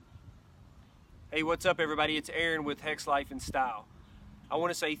Hey, what's up, everybody? It's Aaron with Hex Life and Style. I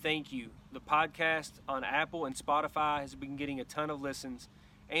want to say thank you. The podcast on Apple and Spotify has been getting a ton of listens,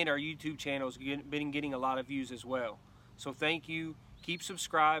 and our YouTube channel has been getting a lot of views as well. So thank you. Keep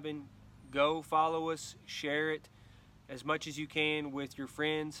subscribing. Go follow us. Share it as much as you can with your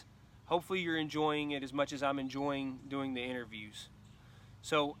friends. Hopefully you're enjoying it as much as I'm enjoying doing the interviews.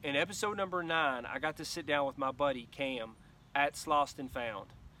 So in episode number 9, I got to sit down with my buddy Cam at Slost and Found.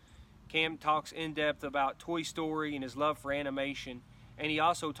 Cam talks in depth about Toy Story and his love for animation, and he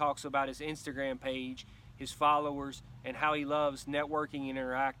also talks about his Instagram page, his followers, and how he loves networking and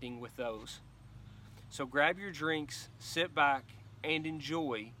interacting with those. So grab your drinks, sit back, and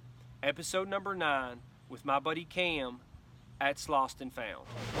enjoy episode number 9 with my buddy Cam at Slost and Found.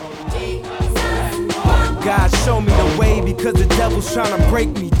 God, show me the way because the devil's trying to break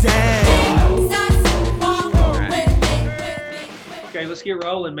me down. Okay, let's get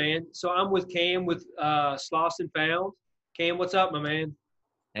rolling, man. So I'm with Cam with Slost and Found. Cam, what's up, my man?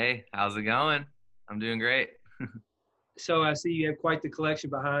 Hey, how's it going? I'm doing great. So I see you have quite the collection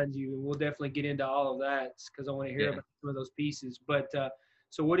behind you, and we'll definitely get into all of that because I want to hear about some of those pieces. But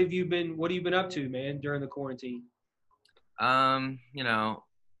so what have you been up to, man, during the quarantine? You know,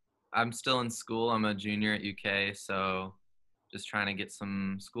 I'm still in school. I'm a junior at UK, so just trying to get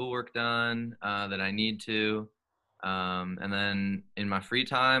some schoolwork done that I need to. And then in my free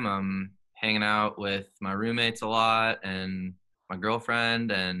time, I'm hanging out with my roommates a lot and my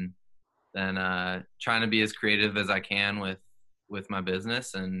girlfriend, and then trying to be as creative as I can with my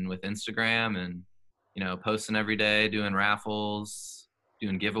business and with Instagram, and posting every day, doing raffles,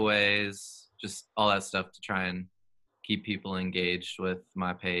 doing giveaways, just all that stuff to try and keep people engaged with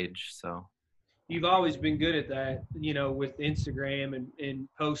my page. So You've always been good at that, with Instagram and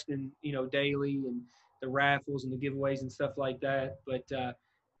posting, daily, and the raffles and the giveaways and stuff like that. But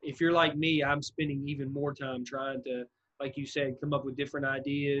if you're like me, I'm spending even more time trying to, like you said, come up with different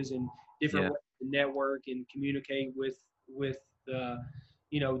ideas and different ways to network and communicate with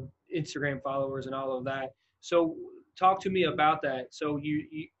Instagram followers and all of that. So talk to me about that. So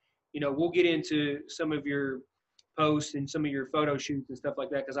we'll get into some of your posts and some of your photo shoots and stuff like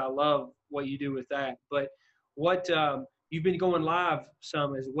that because I love what you do with that. But what you've been going live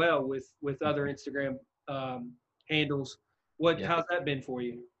some as well with other Instagram handles. How's that been for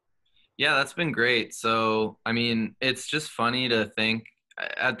you? Yeah, that's been great. So, I mean, it's just funny to think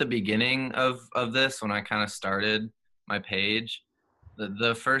at the beginning of this, when I kind of started my page,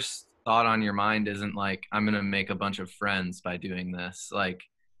 the first thought on your mind isn't like, I'm going to make a bunch of friends by doing this. Like,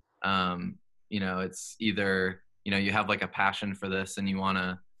 it's either, you have like a passion for this and you want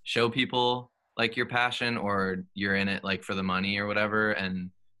to show people like your passion, or you're in it like for the money or whatever, and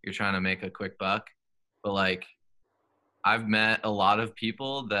you're trying to make a quick buck. But like, I've met a lot of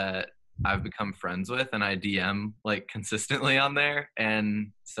people that I've become friends with, and I DM like consistently on there.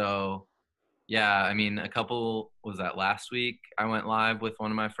 And so, yeah, I mean, was that last week? I went live with one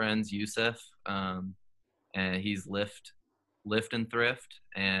of my friends, Yusuf, and he's Lift and Thrift.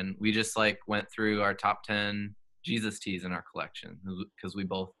 And we just like went through our top 10 Jesus tees in our collection because we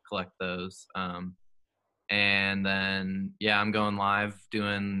both collect those. And then, yeah, I'm going live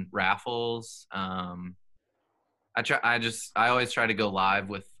doing raffles. I always try to go live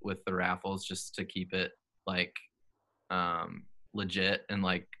with the raffles just to keep it like legit and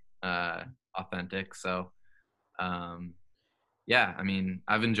like authentic. So yeah, I mean,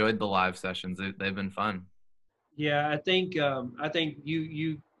 I've enjoyed the live sessions. They've been fun. Yeah, I think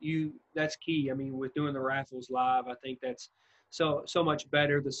you that's key. I mean, with doing the raffles live, I think that's so much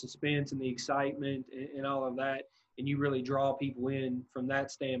better. The suspense and the excitement and all of that, and you really draw people in from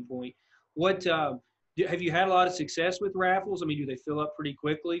that standpoint. What have you had a lot of success with raffles? I mean, do they fill up pretty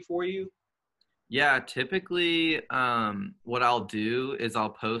quickly for you? Yeah, typically what I'll do is I'll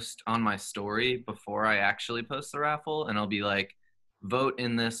post on my story before I actually post the raffle, and I'll be like, vote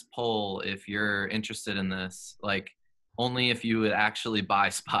in this poll if you're interested in this, like only if you would actually buy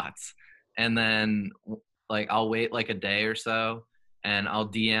spots. And then like I'll wait like a day or so, and I'll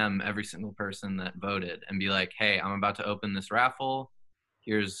DM every single person that voted and be like, hey, I'm about to open this raffle.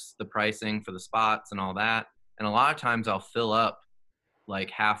 Here's the pricing for the spots and all that. And a lot of times I'll fill up like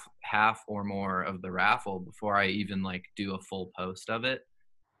half or more of the raffle before I even like do a full post of it.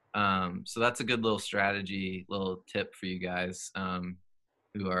 So that's a good little strategy, little tip for you guys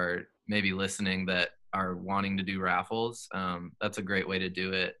who are maybe listening that are wanting to do raffles. That's a great way to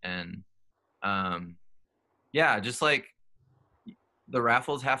do it. And yeah, just like the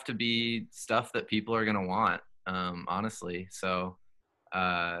raffles have to be stuff that people are going to want, honestly. So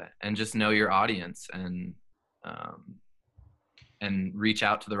and just know your audience. And and reach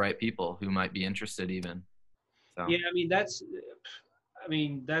out to the right people who might be interested even. So Yeah, I mean,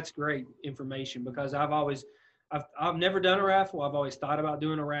 that's great information because I've never done a raffle. I've always thought about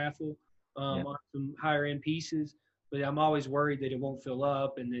doing a raffle yeah, on some higher end pieces, but I'm always worried that it won't fill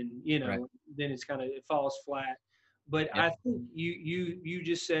up, and then right. then it falls flat. But Yep. I think you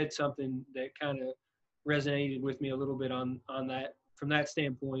just said something that kind of resonated with me a little bit on that from that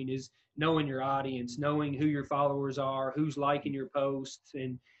standpoint is knowing your audience, knowing who your followers are, who's liking your posts,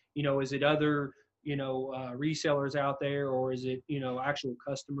 and is it other resellers out there, or is it actual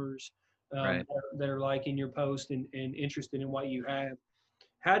customers Right. that are liking your post and interested in what you have.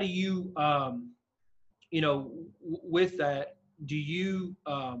 How do you with that, do you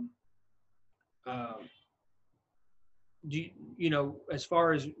uh, as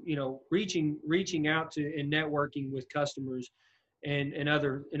far as reaching out to and networking with customers and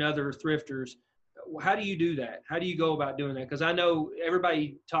other thrifters, how do you do that? How do you go about doing that? Because I know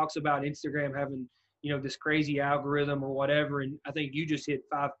everybody talks about Instagram having this crazy algorithm or whatever, and I think you just hit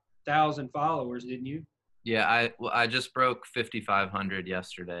 5,000 followers, didn't you? Yeah, I just broke 5,500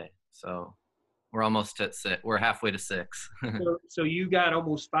 yesterday, so we're almost at six. We're halfway to six. So you got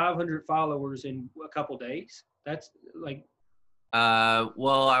almost 500 followers in a couple days. That's like,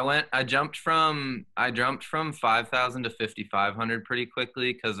 Well, I jumped from 5,000 to 5,500 pretty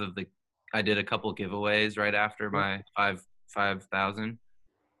quickly because I did a couple giveaways right after my 5,000.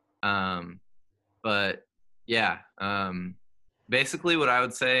 But yeah, basically what I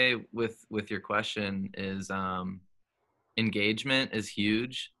would say with your question is engagement is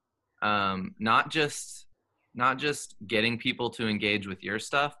huge. Not just getting people to engage with your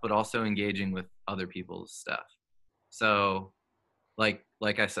stuff, but also engaging with other people's stuff. So like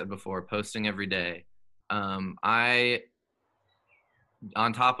I said before, posting every day. I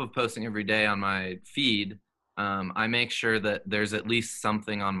On top of posting every day on my feed, I make sure that there's at least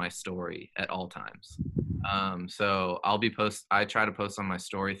something on my story at all times. So I try to post on my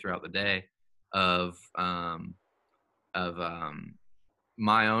story throughout the day of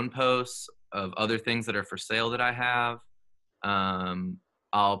my own posts, of other things that are for sale that I have.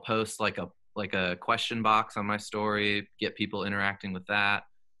 I'll post like a question box on my story, get people interacting with that.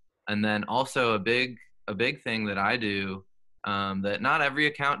 And then also a big thing that I do, that not every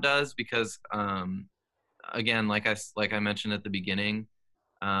account does, because again, like I mentioned at the beginning,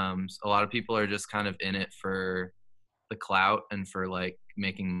 a lot of people are just kind of in it for the clout and for like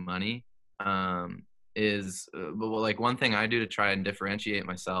making money. But like one thing I do to try and differentiate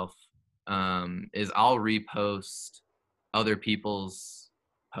myself, is I'll repost other people's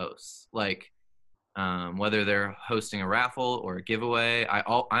posts, like whether they're hosting a raffle or a giveaway. I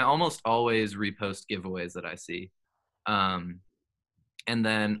almost always repost giveaways that I see. Um, and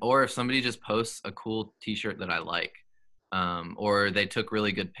then, or if somebody just posts a cool T-shirt that I like, or they took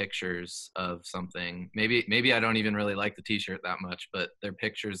really good pictures of something. Maybe I don't even really like the T-shirt that much, but their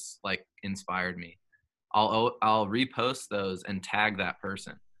pictures like inspired me. I'll repost those and tag that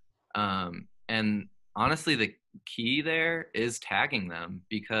person. And honestly, the key there is tagging them,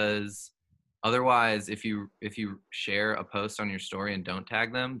 because otherwise, if you share a post on your story and don't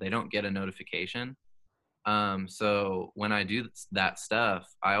tag them, they don't get a notification. So when I do that stuff,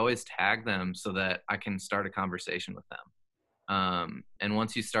 I always tag them so that I can start a conversation with them. And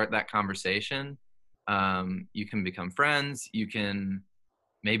once you start that conversation, you can become friends.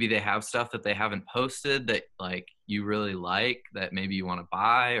 Maybe they have stuff that they haven't posted that like you really like, that maybe you want to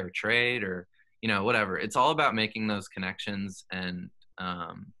buy or trade, or whatever. It's all about making those connections and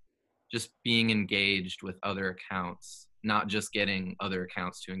just being engaged with other accounts, not just getting other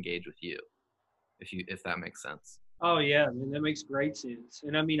accounts to engage with you, if that makes sense. oh yeah, man, that makes great sense.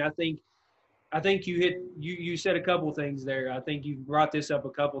 And I mean, I think you said a couple things there. I think you brought this up a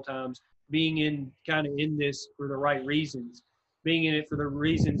couple times, being in this for the right reasons, being in it for the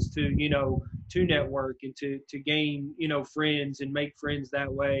reasons to network and to gain friends and make friends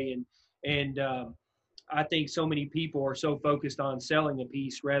that way. And I think so many people are so focused on selling a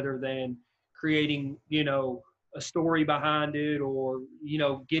piece rather than creating a story behind it, or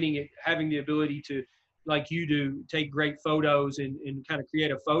having the ability to, like you do, take great photos and kind of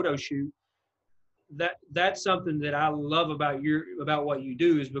create a photo shoot. That's something that I love about what you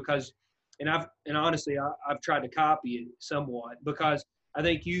do, is because, and honestly, I've tried to copy it somewhat, because I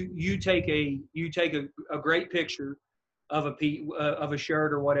think you take a great picture of of a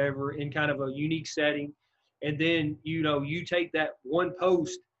shirt or whatever in kind of a unique setting, and then you take that one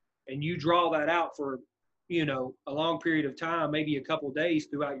post and you draw that out for a long period of time, maybe a couple of days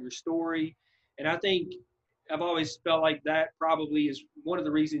throughout your story. And I think I've always felt like that probably is one of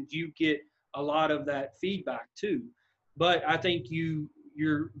the reasons you get a lot of that feedback too, but I think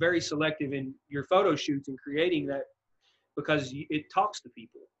you're very selective in your photo shoots and creating that because it talks to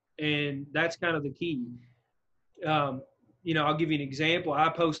people, and that's kind of the key. Um, I'll give you an example. I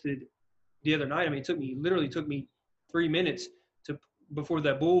posted the other night. I mean, literally took me 3 minutes to before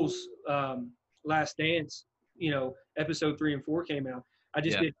the Bulls Last Dance, episode 3 and 4 came out. I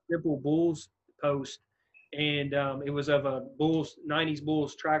just Yeah. did a simple Bulls post, and it was of a Bulls '90s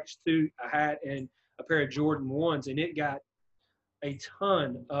Bulls track suit, a hat, and a pair of Jordan ones, and it got a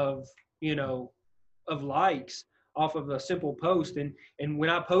ton of of likes off of a simple post. And when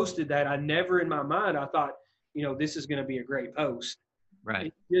I posted that, I never in my mind I thought, this is going to be a great post. Right.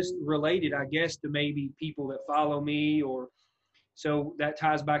 It just related, I guess, to maybe people that follow me, or so that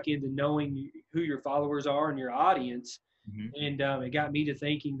ties back into knowing who your followers are and your audience. Mm-hmm. And it got me to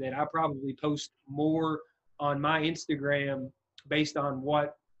thinking that I probably post more on my Instagram based on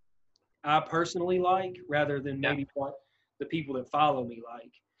what I personally like rather than Yeah. maybe what the people that follow me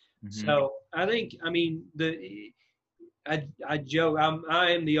like. Mm-hmm. So I think, I mean, I joke,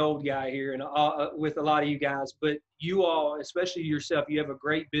 I am the old guy here, and with a lot of you guys, but you all, especially yourself, you have a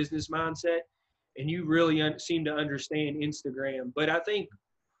great business mindset, and you really seem to understand Instagram. But I think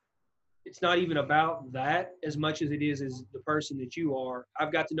it's not even about that as much as it is as the person that you are.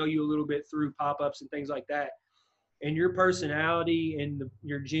 I've got to know you a little bit through pop-ups and things like that, and your personality and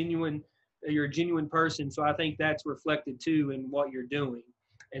you're a genuine person. So I think that's reflected too in what you're doing,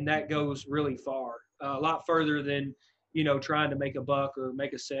 and that goes really far, a lot further than trying to make a buck or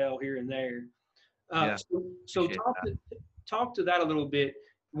make a sale here and there. Yeah. So Appreciate talk to that a little bit.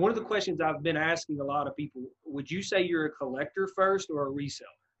 One of the questions I've been asking a lot of people: would you say you're a collector first or a reseller?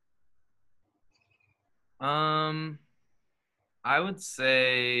 I would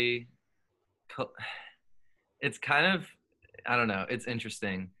say it's kind of, I don't know, it's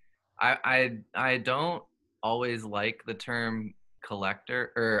interesting. I don't always like the term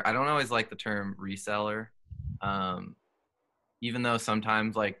collector, or I don't always like the term reseller. Even though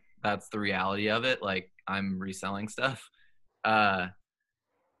sometimes like that's the reality of it, like I'm reselling stuff. Uh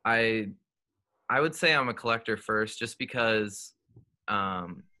I I would say I'm a collector first, just because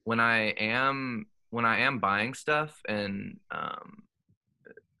when I am buying stuff, and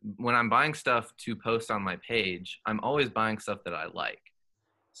when I'm buying stuff to post on my page, I'm always buying stuff that I like.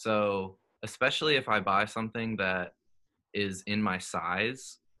 So especially if I buy something that is in my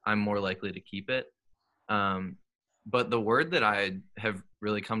size, I'm more likely to keep it. Um, but the word that I have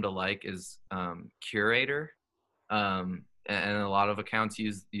really come to like is curator. And a lot of accounts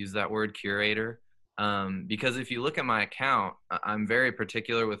use that word, curator. Because if you look at my account, I'm very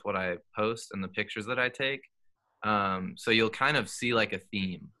particular with what I post and the pictures that I take. So you'll kind of see like a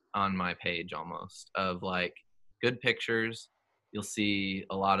theme on my page almost of like good pictures. You'll see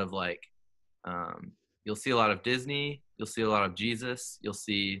a lot of like, you'll see a lot of Disney. You'll see a lot of Jesus. You'll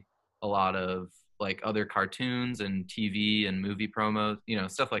see a lot of like other cartoons and TV and movie promos,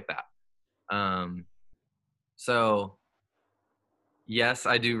 stuff like that. So yes,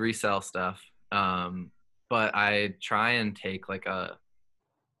 I do resell stuff. But I try and take like a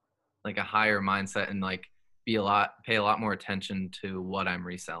higher mindset and like pay a lot more attention to what I'm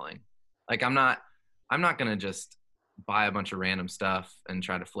reselling. Like I'm not going to just buy a bunch of random stuff and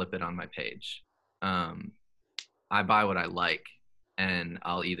try to flip it on my page. I buy what I like, and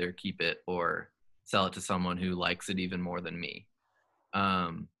I'll either keep it or sell it to someone who likes it even more than me.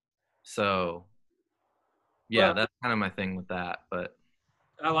 So yeah, Well, that's kind of my thing with that. But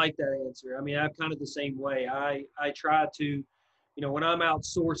I like that answer. I mean, I'm kind of the same way. I try to, when I'm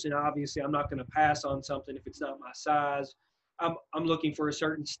outsourcing, obviously I'm not going to pass on something if it's not my size. I'm looking for a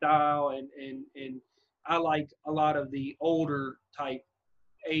certain style, and I like a lot of the older type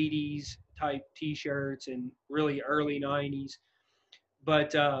 80s type T-shirts and really early 90s.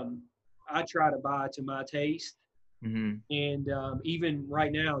 But I try to buy to my taste. mm-hmm. And even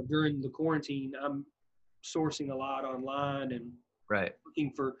right now during the quarantine, I'm sourcing a lot online and Right.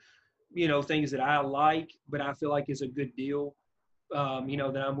 looking for things that I like, but I feel like is a good deal,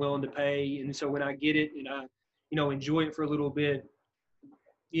 that I'm willing to pay. And so when I get it and I enjoy it for a little bit,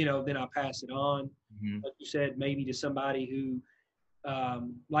 then I pass it on, Mm-hmm. like you said, maybe to somebody who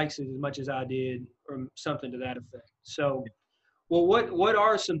likes it as much as I did, or something to that effect. So, well, what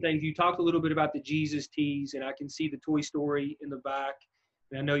are some things? You talked a little bit about the Jesus tees, and I can see the Toy Story in the back,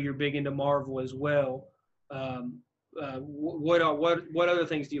 and I know you're big into Marvel as well. What other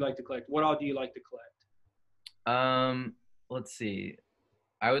things do you like to collect? What all do you like to collect? Let's see.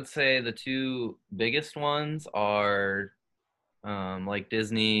 I would say the two biggest ones are like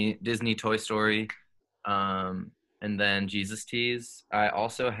Disney Toy Story, and then Jesus tees. I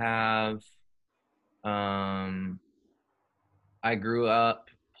also have I grew up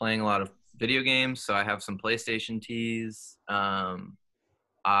playing a lot of video games, so I have some PlayStation tees.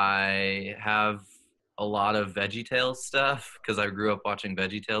 I have a lot of VeggieTales stuff because I grew up watching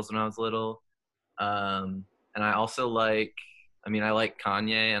VeggieTales when I was little. And I also like, I mean, I like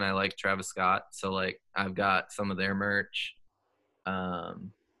Kanye and I like Travis Scott, so like I've got some of their merch.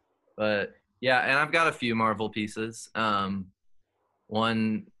 Um, but yeah, and I've got a few Marvel pieces.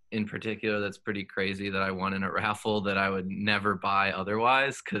 One in particular that's pretty crazy that I won in a raffle that I would never buy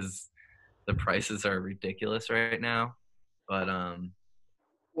otherwise because the prices are ridiculous right now. But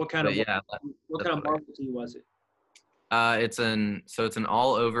What kind but of yeah, what that's kind of what I. Marvel tee was it? It's an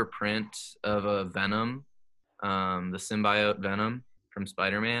all over print of a Venom, the symbiote Venom from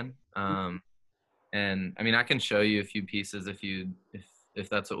Spider-Man. And I mean I can show you a few pieces if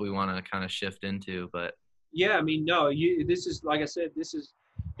that's what we want to kind of shift into, but Yeah, I mean, no, this is like I said, this is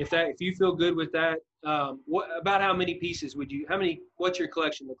if you feel good with that. What about how many pieces would you? How many? What's your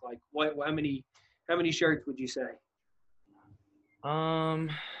collection look like? How many shirts would you say? um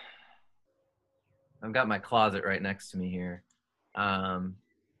I've got my closet right next to me here. Um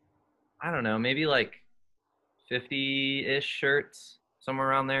I don't know, maybe like 50-ish shirts, somewhere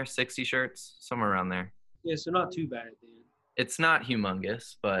around there, 60 shirts, somewhere around there. Yeah, so not too bad then. It's not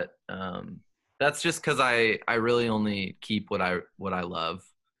humongous, but that's just because I really only keep what I love,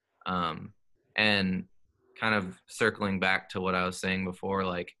 um, and kind of circling back to what I was saying before,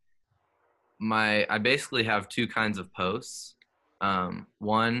 like I basically have two kinds of posts.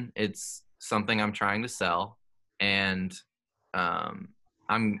 One, it's something I'm trying to sell, and um,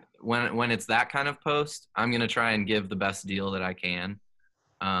 I'm when it's that kind of post, I'm gonna try and give the best deal that I can,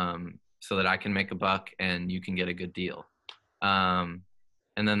 so that I can make a buck and you can get a good deal. Um,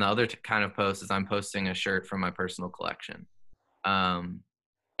 and then the other kind of post is I'm posting a shirt from my personal collection. Um,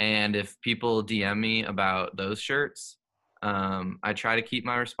 and if people DM me about those shirts, I try to keep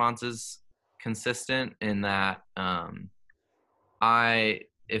my responses consistent in that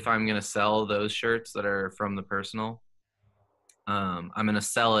if I'm going to sell those shirts that are from the personal, I'm going to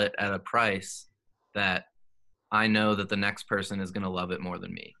sell it at a price that I know that the next person is going to love it more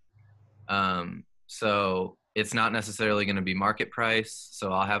than me. So it's not necessarily going to be market price.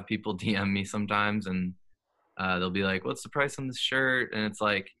 So I'll have people DM me sometimes and they'll be like, what's the price on this shirt? And it's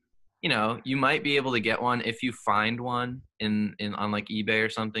like, you might be able to get one if you find one in on like eBay or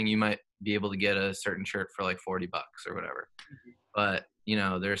something. You might be able to get a certain shirt for like $40 or whatever. But,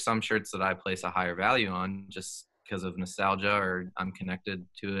 there's some shirts that I place a higher value on just because of nostalgia, or I'm connected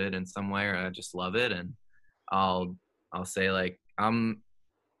to it in some way, or I just love it. And I'll say like,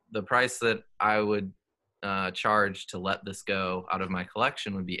 the price that I would charge to let this go out of my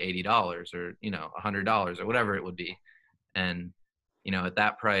collection would be $80 or $100 or whatever it would be. And at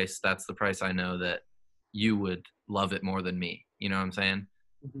that price, that's the price I know that you would love it more than me. You know what I'm saying?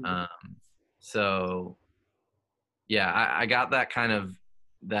 Mm-hmm. So yeah, I got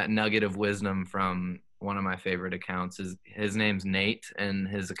that nugget of wisdom from one of my favorite accounts. His name's Nate, and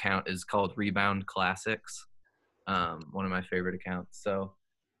his account is called Rebound Classics. One of my favorite accounts. So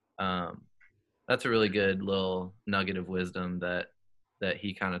that's a really good little nugget of wisdom that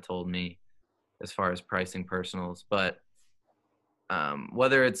he kind of told me as far as pricing personals. But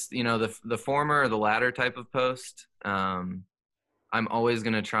whether it's the former or the latter type of post, I'm always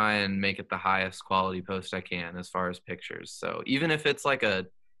going to try and make it the highest quality post I can as far as pictures. So even if it's like a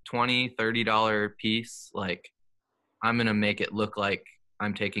 $20-$30 piece, like I'm going to make it look like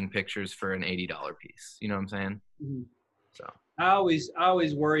I'm taking pictures for an $80 piece. You know what I'm saying? Mm-hmm. So I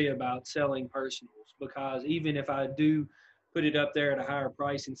always worry about selling personals, because even if I do put it up there at a higher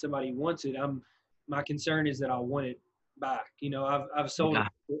price and somebody wants it, my concern is that I'll want it back. I've sold a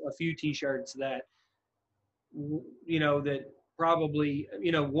few T-shirts that that probably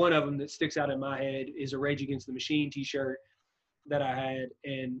one of them that sticks out in my head is a Rage Against the Machine T-shirt that I had,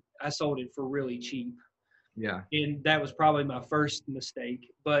 and I sold it for really cheap. Yeah. And that was probably my first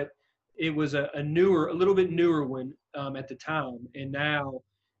mistake, but it was a little bit newer one at the time. And now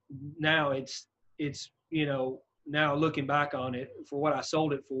it's now looking back on it, for what I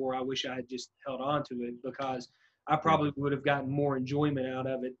sold it for, I wish I had just held on to it, because I probably would have gotten more enjoyment out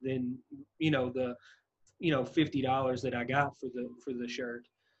of it than the $50 that I got for the shirt.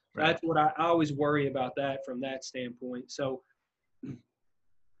 Right. That's what I always worry about, that from that standpoint. So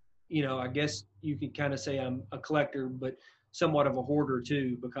I guess you could kind of say I'm a collector, but somewhat of a hoarder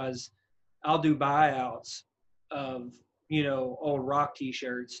too, because I'll do buyouts of, old Rock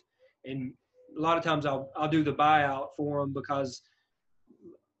T-shirts, and a lot of times I'll do the buyout for them because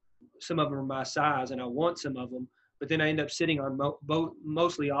some of them are my size and I want some of them, but then I end up sitting on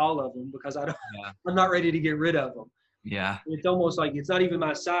mostly all of them because I'm not ready to get rid of them. Yeah. It's almost like it's not even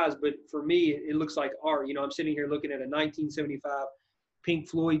my size, but for me, it looks like art. You know, I'm sitting here looking at a 1975 Pink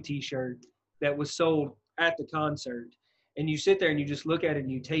Floyd T-shirt that was sold at the concert, and you sit there and you just look at it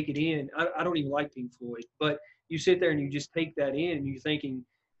and you take it in. I don't even like Pink Floyd, but you sit there and you just take that in, and you're thinking,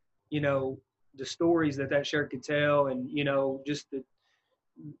 you know, the stories that shirt could tell, and you know, just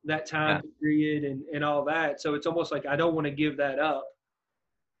that time Yeah. period and all that. So it's almost like I don't want to give that up.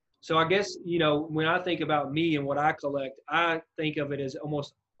 So I guess, you know, when I think about me and what I collect, I think of it as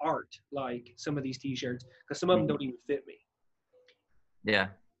almost art, like some of these T-shirts, because some of them Mhm. don't even fit me. Yeah.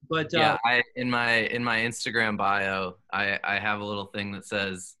 But Yeah. I in my Instagram bio, I have a little thing that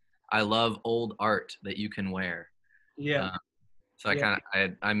says, "I love old art that you can wear." yeah, Uh, so I yeah,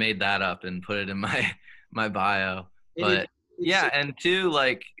 kind of I made that up and put it in my my bio. and But it's yeah, and two,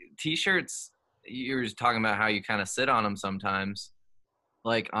 like t-shirts, you were just talking about how you kind of sit on them sometimes.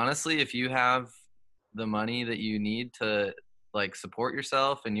 Like honestly, if you have the money that you need to like support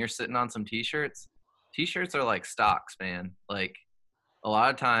yourself and you're sitting on some t-shirts, t-shirts are like stocks, man. Like a lot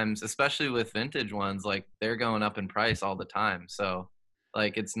of times, especially with vintage ones, like they're going up in price all the time. So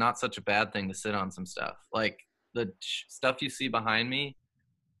like it's not such a bad thing to sit on some stuff. Like the stuff you see behind me,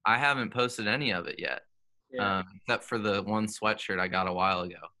 I haven't posted any of it yet, yeah. except for the one sweatshirt I got a while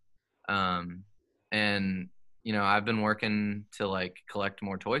ago. Um, and you know, I've been working to like collect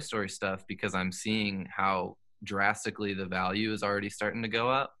more Toy Story stuff because I'm seeing how drastically the value is already starting to go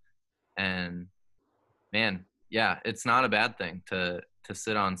up. And man, yeah, it's not a bad thing to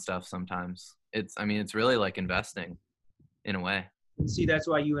sit on stuff sometimes. I mean, it's really like investing in a way. See, that's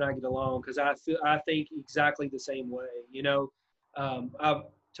why you and I get along, because I think exactly the same way. You know, I've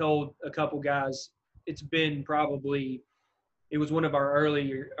told a couple guys it's been probably it was one of our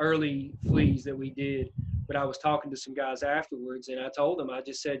early fleas that we did, but I was talking to some guys afterwards, and I told them, I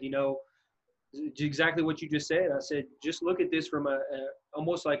just said, you know, exactly what you just said. I said, just look at this from a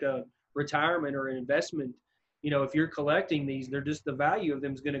almost like a retirement or an investment. You know, if you're collecting these, they're just the value of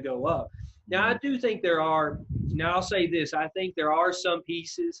them is going to go up. Now, I do think there are. Now, I'll say this: I think there are some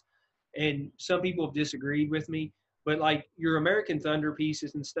pieces, and some people have disagreed with me, but like your American Thunder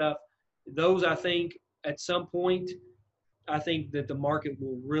pieces and stuff, those I think at some point, I think that the market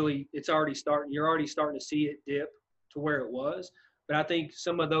will really. It's already starting. You're already starting to see it dip to where it was, but I think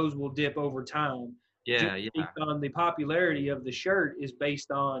some of those will dip over time. Just Yeah, yeah. based on the popularity of the shirt is based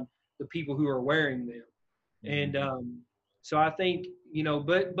on the people who are wearing them, Mhm. and so I think, you know,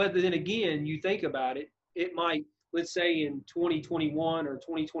 but then again, you think about it, it might, let's say in 2021 or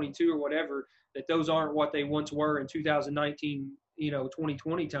 2022 or whatever, that those aren't what they once were in 2019, you know,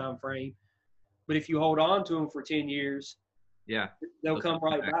 2020 time frame. But if you hold on to them for 10 years, Yeah. they'll They'll come come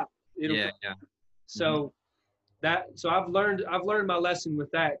right back. back. It'll Yeah, yeah. Mhm. so so I've learned my lesson with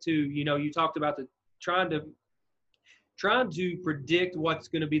that too. You know, you talked about the trying to trying to predict what's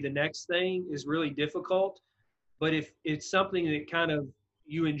going to be the next thing is really difficult. But if it's something that kind of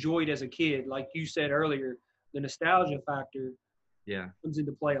you enjoyed as a kid, like you said earlier, the nostalgia factor Yeah. comes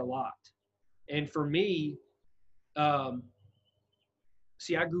into play a lot. And for me, um,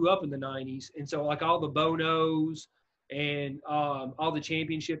 see, I grew up in the '90s, and so like all the Bonos and all the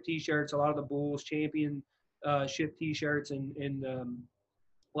championship T-shirts, a lot of the Bulls championship T-shirts, and a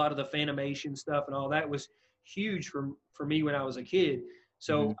lot of the Fanimation stuff and all that was huge for me when I was a kid.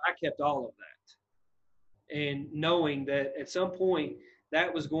 So Mhm. I kept all of that, and knowing that at some point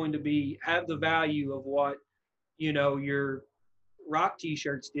that was going to be have the value of what, you know, your rock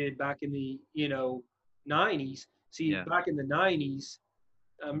T-shirts did back in the, you know, '90s. See, Yeah. back in the '90s,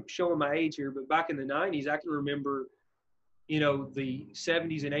 I'm showing my age here, but back in the '90s, I can remember, you know, the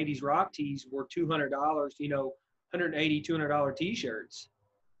 '70s and '80s rock tees were $200, you know, $180, $200 T-shirts,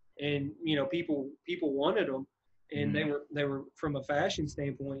 and you know, people wanted them, and Mhm. they were from a fashion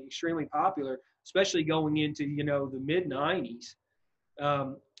standpoint extremely popular, especially going into, you know, the mid '90s.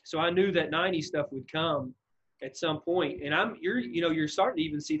 So I knew that '90s stuff would come at some point, and you're starting to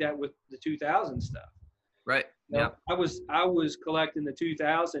even see that with the 2000 stuff. Right. You know, Yeah. I was collecting the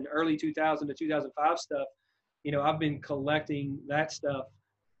 2000, early 2000 to 2005 stuff. You know, I've been collecting that stuff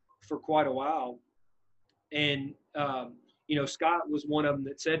for quite a while. And, you know, Scott was one of them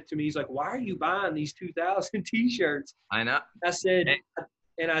that said to me, he's like, why are you buying these 2000 T-shirts? I know. I said, Hey,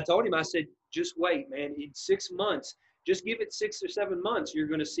 and I told him, I said, just wait, man. In 6 months, just give it 6 or 7 months, you're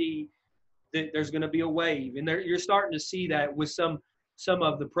going to see that there's going to be a wave. And you're starting to see that with some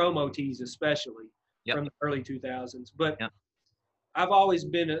of the promo tees, especially yep. from the early 2000s. But Yep. I've always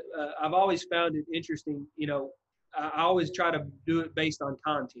found it interesting. You know, I always try to do it based on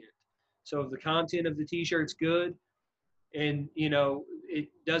content. So if the content of the T-shirt's good, and you know it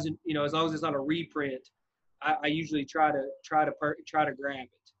doesn't, you know, as long as it's not a reprint, I usually try to grab it,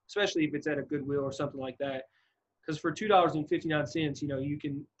 especially if it's at a Goodwill or something like that. Because for $2.59, you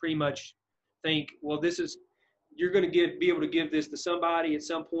can pretty much think, well, you're going to be able to give this to somebody at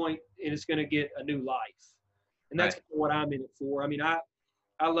some point, and it's going to get a new life. And that's Right. what I'm in it for. I mean, I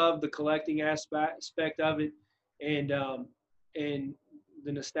love the collecting aspect of it, and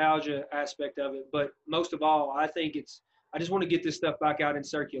the nostalgia aspect of it. But most of all, I think I just want to get this stuff back out in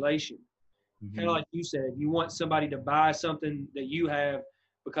circulation. Kind of Mhm. like you said, you want somebody to buy something that you have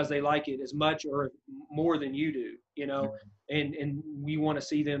because they like it as much or more than you do, and we want to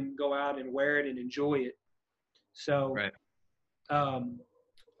see them go out and wear it and enjoy it. So, Right. um,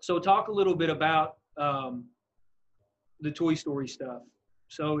 so talk a little bit about the Toy Story stuff.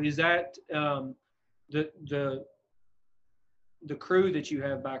 So, is that the the the crew that you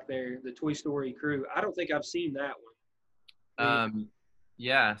have back there, the Toy Story crew? I don't think I've seen that one. Um,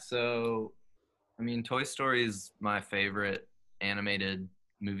 yeah. So, I mean, Toy Story is my favorite animated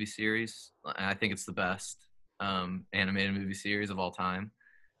movie series. I think it's the best animated movie series of all time.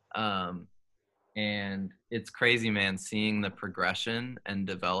 Um, and it's crazy, man, seeing the progression and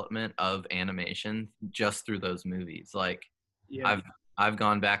development of animation just through those movies. Like, Yeah, I've I've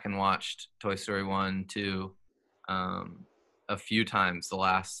gone back and watched Toy Story 1, 2, um, a few times the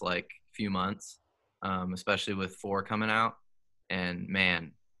last like few months, especially with 4 coming out. And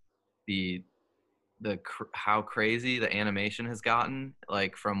man, the how crazy the animation has gotten,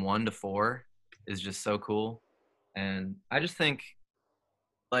 like from 1 to 4, is just so cool. And I just think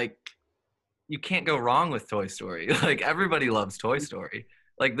like you can't go wrong with Toy Story. Like everybody loves Toy Story.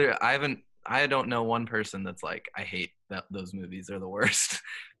 Like I don't know one person that's like I hate those movies, are the worst.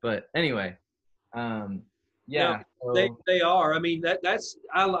 But anyway, um no, yeah, they so they are. I mean,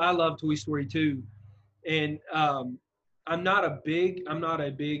 I love Toy Story too, and I'm not a big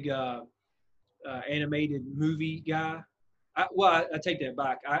animated movie guy. I take that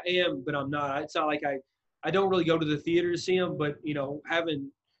back. I am, but I'm not. It's not like I don't really go to the theater to see them. But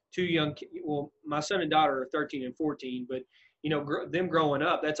having two well, my son and daughter are 13 and 14. But them growing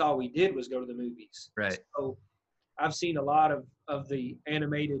up, that's all we did was go to the movies. right. So I've seen a lot of the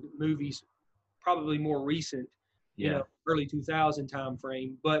animated movies, probably more recent, Yeah. early 2000 time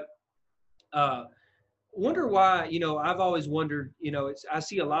frame. But uh, wonder why, I've always wondered, I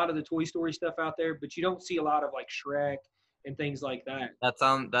see a lot of the Toy Story stuff out there, but you don't see a lot of like Shrek and things like that.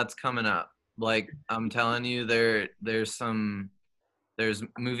 That's coming up. Like I'm telling you, there's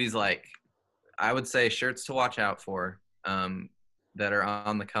movies like I would say shirts to watch out for, that are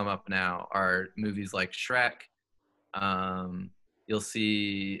on the come up now are movies like Shrek. You'll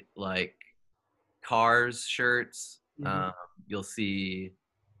see like Cars shirts. Mm-hmm. You'll see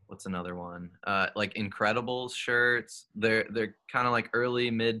what's another one? Like Incredibles shirts. They're kind of like early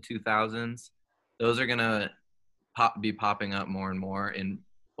mid 2000s. Those are gonna be popping up more and more in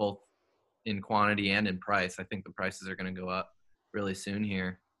both in quantity and in price. I think the prices are gonna go up really soon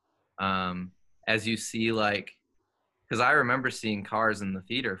here. Um, as you see, like, because I remember seeing Cars in the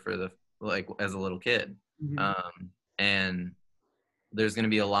theater for the like as a little kid, Mm-hmm. and there's going to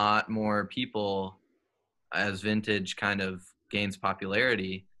be a lot more people as vintage kind of gains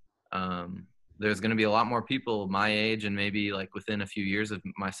popularity. There's going to be a lot more people my age and maybe like within a few years of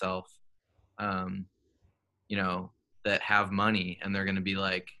myself, um, that have money, and they're going to be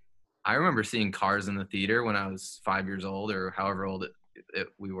like, I remember seeing Cars in the theater when I was 5 years old or however old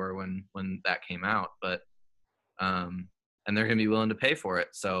we were when that came out. But and they're going to be willing to pay for it.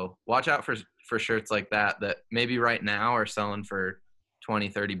 So watch out for shirts like that maybe right now are selling for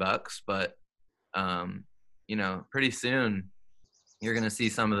 20-30 bucks, but pretty soon you're going to see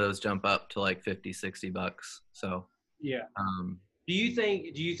some of those jump up to like 50-60 bucks. So Yeah. um, Do you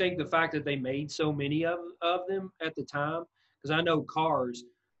think the fact that they made so many of them at the time? Because I know Cars,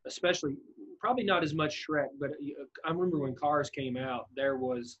 especially, probably not as much Shrek, but I remember when Cars came out,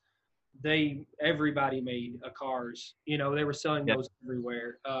 everybody made a Cars. They were selling yeah, those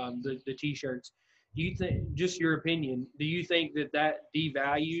everywhere. The T-shirts. Do you think, just your opinion, do you think that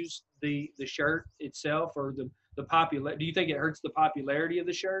devalues the shirt itself, or the popular? Do you think it hurts the popularity of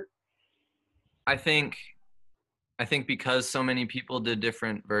the shirt? I think because so many people did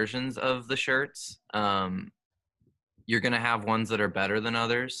different versions of the shirts, you're going to have ones that are better than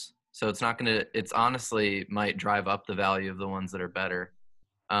others. So it's honestly might drive up the value of the ones that are better.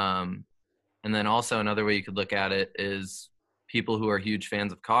 And then also another way you could look at it is people who are huge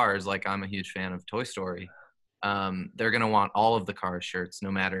fans of Cars, like I'm a huge fan of Toy Story. They're going to want all of the Cars shirts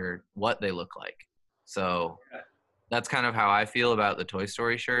no matter what they look like. So that's kind of how I feel about the Toy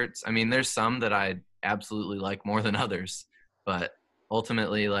Story shirts. I mean, there's some that I absolutely like more than others, but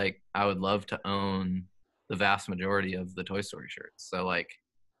ultimately, like, I would love to own the vast majority of the Toy Story shirts. So like,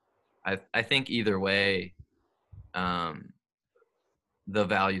 I think either way, the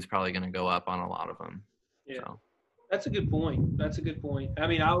value is probably going to go up on a lot of them. Yeah. So. That's a good point. I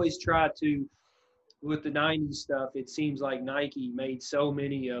mean, I always try to, with the 90s stuff, it seems like Nike made so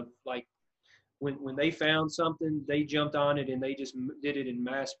many of, like, when they found something, they jumped on it and they just did it in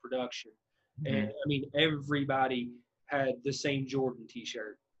mass production. Mm-hmm. And I mean, everybody had the same Jordan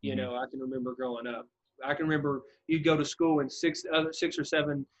T-shirt. You Mm-hmm. know, I can remember growing up. I can remember you'd go to school and six or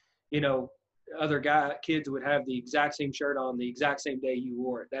seven, you know, other kids would have the exact same shirt on the exact same day you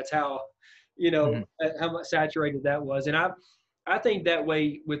wore it. That's how, you know, how much saturated that was. And I think that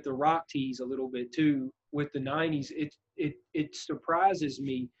way with the rock tees a little bit too. With the 90s, it surprises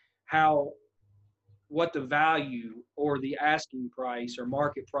me what the value or the asking price or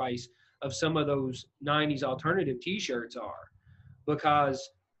market price of some of those 90s alternative T-shirts are, because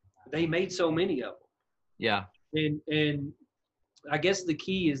they made so many of them. Yeah. And I guess the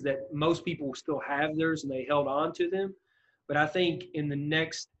key is that most people still have theirs and they held on to them. But I think in the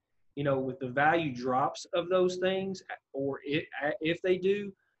next, you know, with the value drops of those things, or if they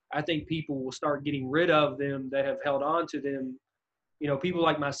do, I think people will start getting rid of them that have held on to them. You know, people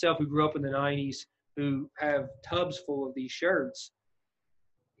like myself who grew up in the 90s who have tubs full of these shirts,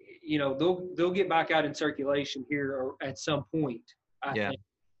 you know, they'll get back out in circulation here or at some point, I think.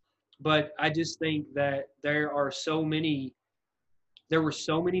 But I just think that there were so many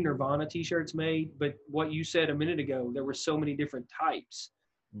Nirvana T-shirts made, but what you said a minute ago, there were so many different types,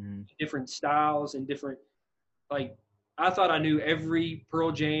 different styles, and different, like, I thought I knew every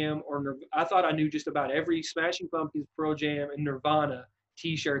Pearl Jam I thought I knew just about every Smashing Pumpkins, Pearl Jam, and Nirvana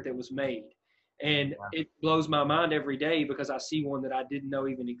T-shirt that was made. And it blows my mind every day because I see one that I didn't know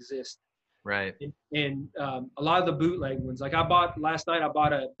even existed. Right. And a lot of the bootleg ones, like last night I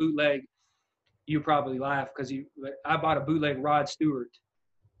bought a bootleg. You probably laugh because I bought a bootleg Rod Stewart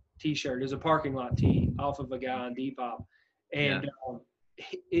T-shirt. It's a parking lot tee off of a guy on Depop, and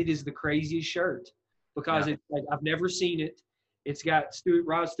it is the craziest shirt because it's like I've never seen it. It's got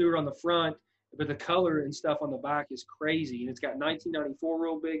Rod Stewart on the front, but the color and stuff on the back is crazy, and it's got 1994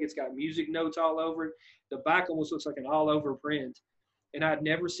 real big. It's got music notes all over it. The back almost looks like an all-over print, and I'd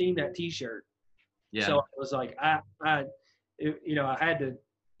never seen that T-shirt. Yeah. So I was like, I had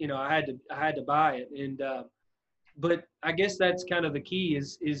to buy it, and but I guess that's kind of the key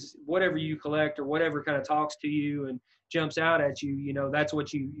is whatever you collect or whatever kind of talks to you and jumps out at you, you know, that's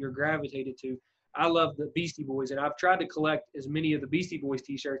what you're gravitated to. I love the Beastie Boys, and I've tried to collect as many of the Beastie Boys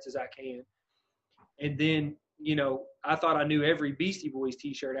T-shirts as I can. And then, you know, I thought I knew every Beastie Boys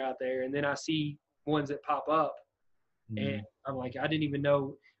T-shirt out there, and then I see ones that pop up, and I'm like, I didn't even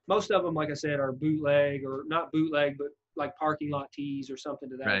know. Most of them, like I said, are bootleg, or not bootleg, but like parking lot tees or something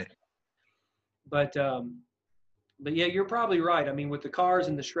to that effect. But yeah, you're probably right. I mean, with the Cars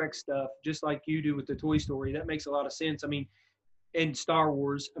and the Shrek stuff, just like you do with the Toy Story, that makes a lot of sense. I mean, and Star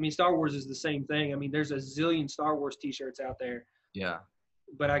Wars. I mean, Star Wars is the same thing. I mean, there's a zillion Star Wars T-shirts out there. Yeah.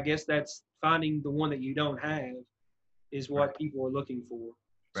 But I guess that's finding the one that you don't have is what people are looking for,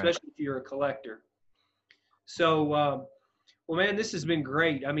 especially if you're a collector. So, well, man, this has been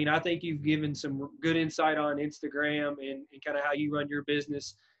great. I mean, I think you've given some good insight on Instagram and kind of how you run your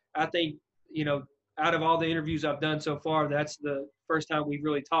business. I think, you know, out of all the interviews I've done so far, that's the first time we've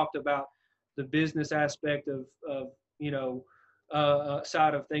really talked about the business aspect of you know,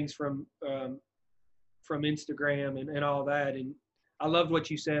 side of things from Instagram and all that. And I loved what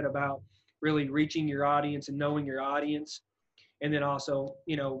you said about really reaching your audience and knowing your audience. And then also,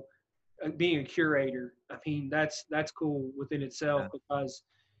 you know, being a curator. I mean, that's cool within itself because,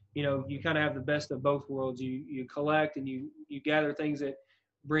 you know, you kind of have the best of both worlds. You collect and you gather things that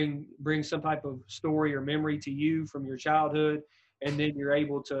bring some type of story or memory to you from your childhood. And then you're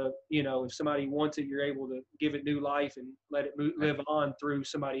able to, you know, if somebody wants it, you're able to give it new life and let it live on through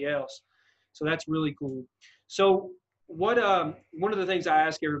somebody else. So that's really cool. So what one of the things I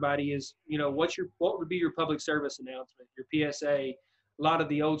ask everybody is, you know, what would be your public service announcement, your PSA? A lot of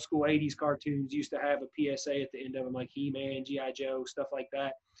the old school 80s cartoons used to have a PSA at the end of them, like He-Man, G.I. Joe, stuff like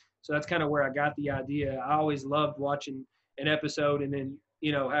that. So that's kind of where I got the idea. I always loved watching an episode and then,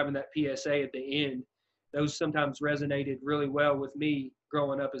 you know, having that PSA at the end. Those sometimes resonated really well with me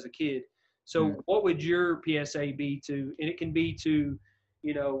growing up as a kid. So what would your PSA be to, and it can be to,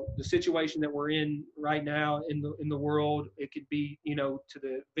 you know, the situation that we're in right now in the world. It could be, you know, to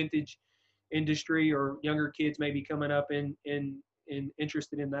the vintage industry or younger kids maybe coming up in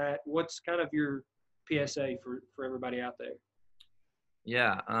interested in that. What's kind of your PSA for everybody out there?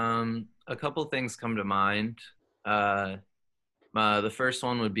 Yeah, a couple things come to mind. The first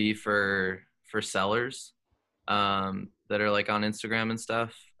one would be for sellers. that are like on Instagram and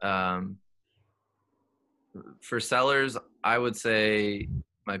stuff. For sellers, I would say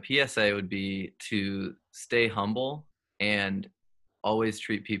my PSA would be to stay humble and always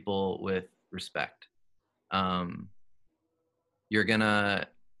treat people with respect. Um, you're not,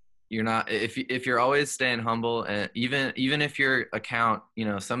 if you're always staying humble, and even if your account,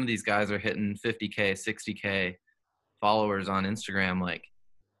 some of these guys are hitting 50K, 60K followers on Instagram, like,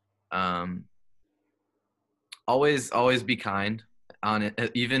 always be kind on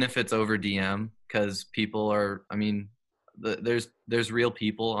it, even if it's over DM, because people are, there's real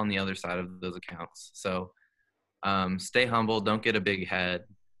people on the other side of those accounts. So stay humble, don't get a big head.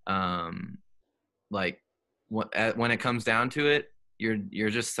 Like when it comes down to it, you're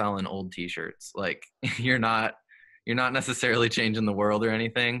just selling old t-shirts. Like you're not necessarily changing the world or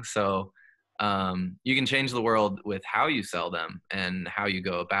anything. So you can change the world with how you sell them and how you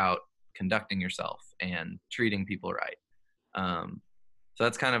go about conducting yourself and treating people right. So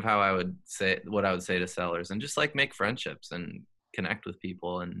that's kind of how I would say to sellers, and just like make friendships and connect with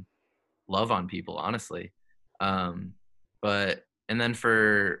people and love on people, honestly. But, and then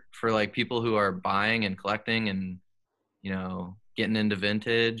for like people who are buying and collecting and, getting into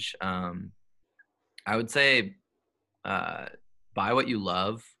vintage, I would say, buy what you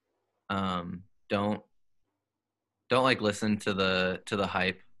love. Don't like listen to the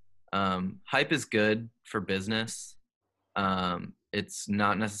hype. Hype is good for business. It's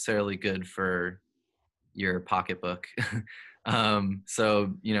not necessarily good for your pocketbook.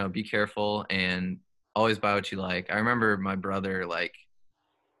 So, be careful and always buy what you like. I remember my brother, like,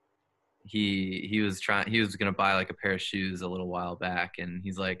 he was going to buy like a pair of shoes a little while back, and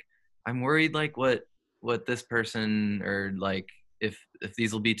he's like, I'm worried like what this person, or like if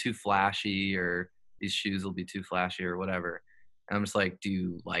these will be too flashy, or these shoes will be too flashy or whatever. And I'm just like, do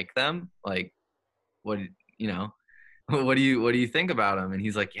you like them? Like, what, what do you think about them? And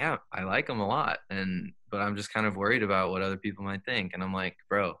he's like, yeah, I like them a lot. But I'm just kind of worried about what other people might think. And I'm like,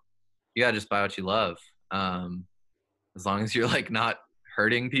 bro, you gotta just buy what you love. As long as you're like not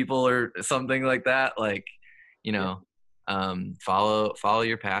hurting people or something like that, like, follow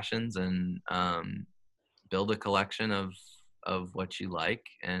your passions and build a collection of what you like.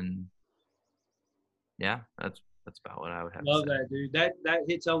 And yeah, that's about what I would have Love to say. that, dude. That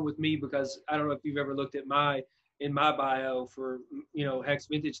hits home with me, because I don't know if you've ever looked at in my bio for Hex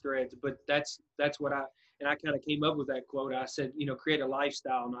Vintage Threads, but that's what I kind of came up with that quote. I said, create a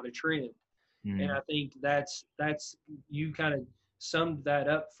lifestyle, not a trend. And I think that's you kind of summed that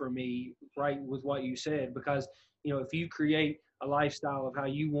up for me right with what you said, because if you create a lifestyle of how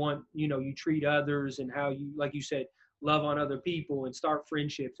you want, you treat others, and how you, like you said, love on other people and start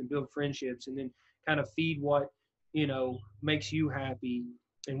friendships and build friendships, and then kind of feed what makes you happy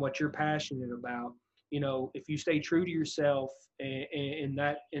and what you're passionate about. If you stay true to yourself and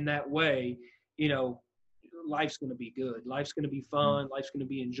in that way, life's going to be good. Life's going to be fun. Life's going to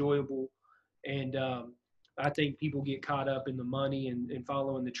be enjoyable. And I think people get caught up in the money and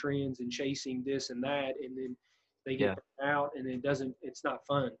following the trends and chasing this and that, and then they get out, and it's not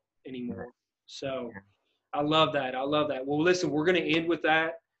fun anymore. So I love that. Well, listen, we're going to end with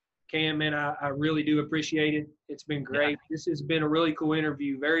that. Cam, man, I really do appreciate it. It's been great. Yeah. This has been a really cool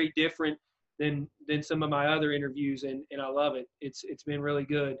interview, very different than some of my other interviews, and I love it. It's been really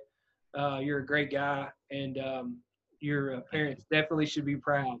good. You're a great guy, and your parents definitely should be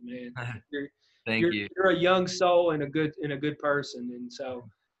proud, man. Thank you. You're a young soul and a good person, and so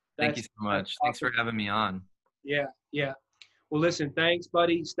thank you so much. Awesome. Thanks for having me on. Yeah. Well, listen, thanks,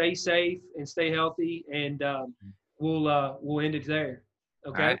 buddy. Stay safe and stay healthy, and we'll end it there.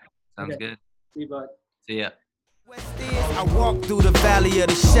 Okay. All right. Sounds good. See you, bud. See ya. I walk through the valley of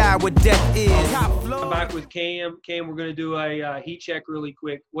the shadow where death is. I'm back with Cam. Cam, we're going to do a heat check really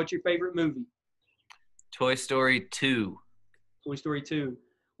quick. What's your favorite movie? Toy Story 2. Toy Story 2.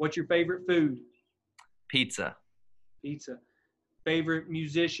 What's your favorite food? Pizza. Pizza. Favorite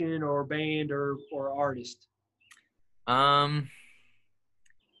musician or band or artist? I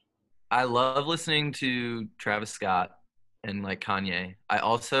love listening to Travis Scott and like Kanye. I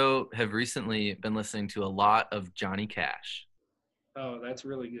also have recently been listening to a lot of Johnny Cash. Oh, that's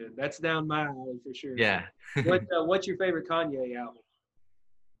really good. That's down my alley for sure. Yeah. What's your favorite Kanye album?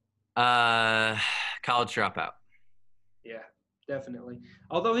 College Dropout. Yeah, definitely.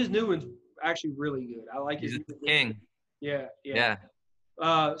 Although his new one's actually really good. I like his. He's the king. Yeah.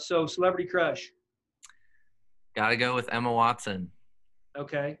 So celebrity crush. Gotta go with Emma Watson.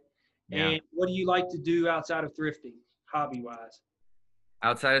 Okay. Yeah. And what do you like to do outside of thrifting, hobby-wise?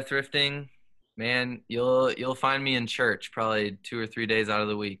 Outside of thrifting, man, you'll find me in church probably 2 or 3 days out of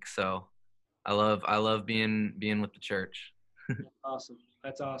the week. So I love being with the church. Awesome.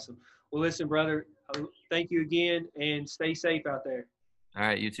 That's awesome. Well, listen, brother, thank you again, and stay safe out there. All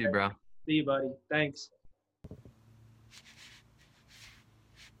right, you too, bro. See you, buddy. Thanks.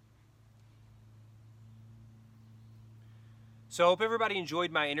 So I hope everybody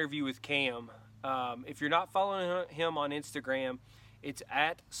enjoyed my interview with Cam. If you're not following him on Instagram, it's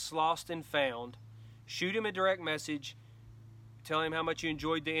at Slostonfound. Shoot him a direct message. Tell him how much you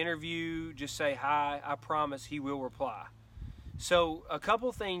enjoyed the interview. Just say hi. I promise he will reply. So a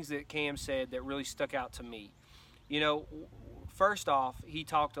couple things that Cam said that really stuck out to me. First off, he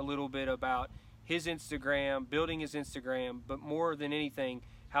talked a little bit about his Instagram, building his Instagram, but more than anything,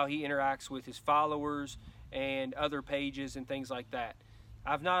 how he interacts with his followers and other pages and things like that.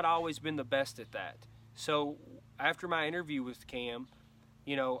 I've not always been the best at that. So after my interview with Cam,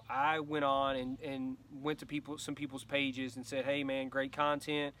 I went on and went to some people's pages and said, hey man, great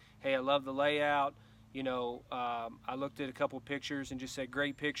content. Hey, I love the layout. I looked at a couple pictures and just said,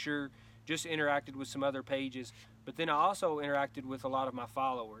 great picture. Just interacted with some other pages. But then I also interacted with a lot of my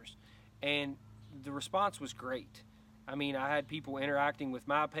followers. And the response was great. I mean, I had people interacting with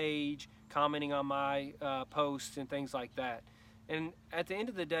my page, commenting on my posts and things like that. And at the end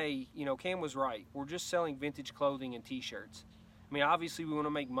of the day, Cam was right. We're just selling vintage clothing and t-shirts. I mean, obviously we want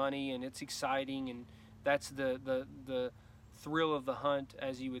to make money and it's exciting and that's the thrill of the hunt,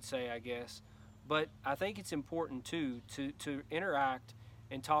 as you would say, I guess. But I think it's important too to interact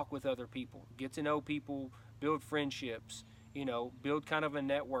and talk with other people, get to know people, build friendships, build kind of a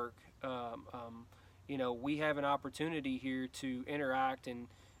network. We have an opportunity here to interact and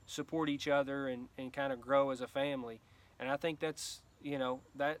support each other and kind of grow as a family. And I think that's,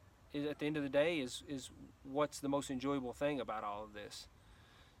 that is, at the end of the day is what's the most enjoyable thing about all of this.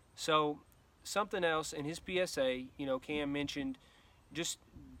 So something else in his PSA, Cam mentioned just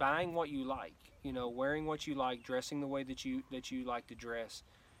buying what you like, wearing what you like, dressing the way that you like to dress.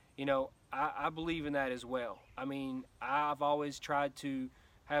 I believe in that as well. I mean, I've always tried to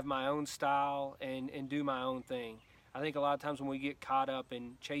have my own style and do my own thing. I think a lot of times when we get caught up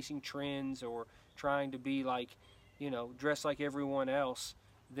in chasing trends or trying to be like, dress like everyone else,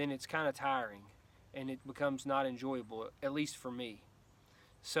 then it's kind of tiring and it becomes not enjoyable, at least for me.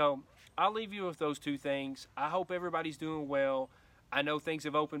 So I'll leave you with those two things. I hope everybody's doing well. I know things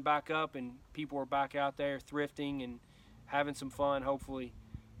have opened back up and people are back out there thrifting and having some fun, hopefully.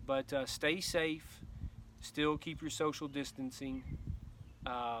 But stay safe. Still keep your social distancing.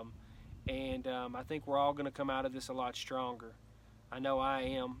 I think we're all going to come out of this a lot stronger. I know I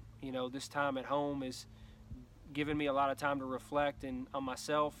am. This time at home is giving me a lot of time to reflect on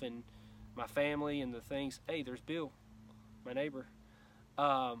myself and my family and the things. Hey, there's Bill, my neighbor.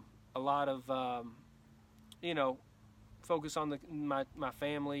 A lot of, focus on my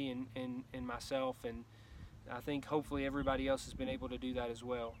family and myself, and I think hopefully everybody else has been able to do that as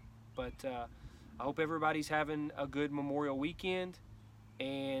well. But I hope everybody's having a good Memorial weekend,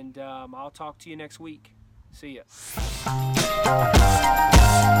 and I'll talk to you next week. See ya.